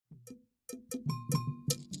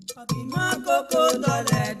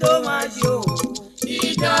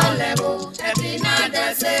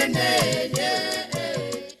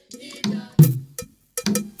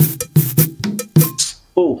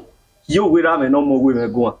Oh, you will have no more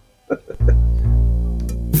women go.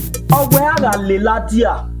 Oh, where are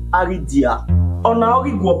Leladia, Aridia? On our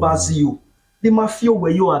go Bazio, the mafia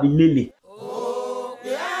where you are in Lily.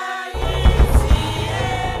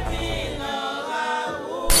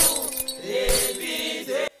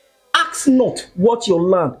 Ask not what your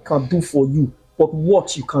land can do for you, but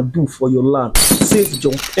what you can do for your land, says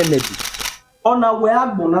John Kennedy. On our way,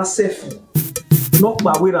 I'm gonna say, not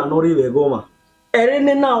by way and already goma.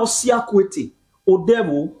 Erene now siakwete, o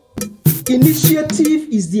devil. Initiative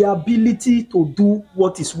is the ability to do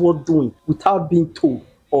what is worth doing without being told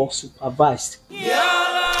or supervised.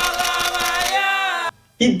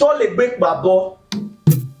 It don't break babo.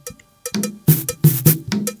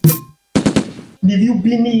 If you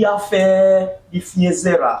been here fair, if you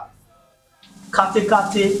zera, kate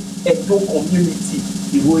eto community,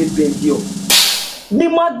 the way bendio. Ni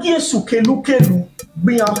magie sukelu kelu,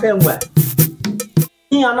 be a henwe.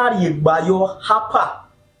 Iana bayo hapa,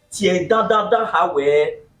 tie da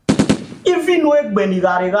hawe. Even no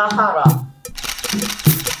egbenigariga hara.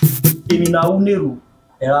 Emina uneru,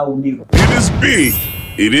 era uneru. It is big,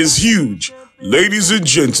 it is huge. Ladies and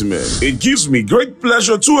gentlemen, it gives me great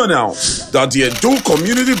pleasure to announce that the Edo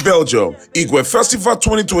Community Belgium IGUE Festival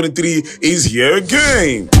 2023 is here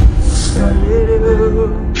again.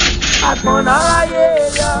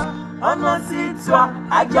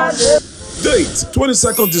 Date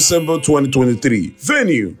 22nd December 2023.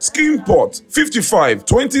 Venue Skimport 55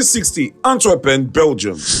 2060 Antwerpen,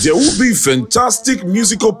 Belgium. There will be fantastic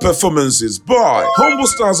musical performances by Humble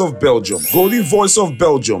Stars of Belgium, Golden Voice of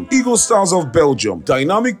Belgium, Eagle Stars of Belgium,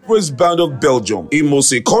 Dynamic Praise Band of Belgium,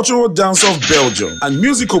 Imose Cultural Dance of Belgium, and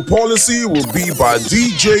musical policy will be by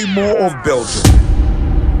DJ Moore of Belgium.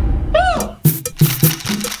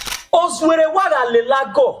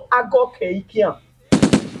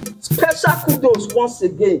 Special kudos once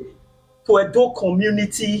again to Edo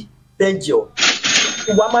Community Belgium.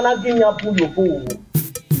 The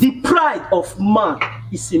pride of man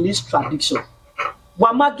is in his tradition.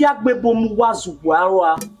 Wana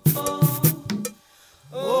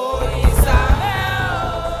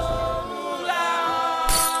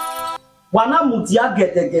mudia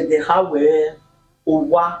gede hawe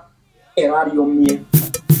owa erariomie.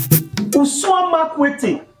 Uswa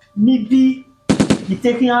makwete nibi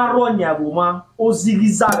taking a run ya woman o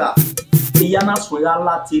zilizaga eyana swera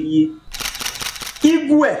laterie.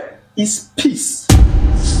 IGUE is peace.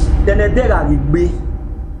 Then a dega rigbe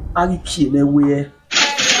ari kiene we.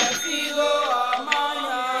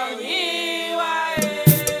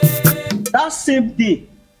 That same day,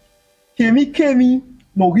 Kemi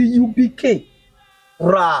no UBK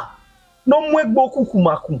ra no mwegboku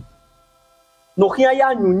kumaku no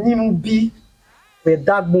hiaya nyunyim bi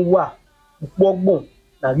pedagbowa Bogbon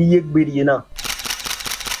na riye gberiye na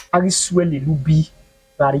ari swele lubi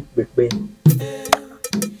bari pepe.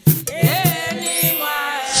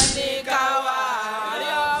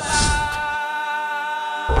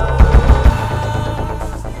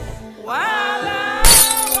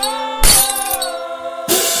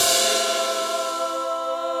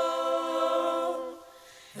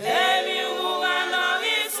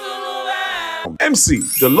 MC,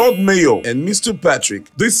 the Lord Mayor, and Mr. Patrick.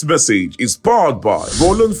 This message is powered by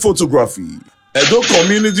Roland Photography. Edo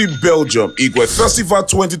Community Belgium IGUE Festival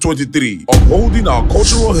 2023, upholding our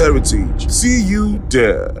cultural heritage. See you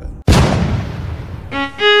there.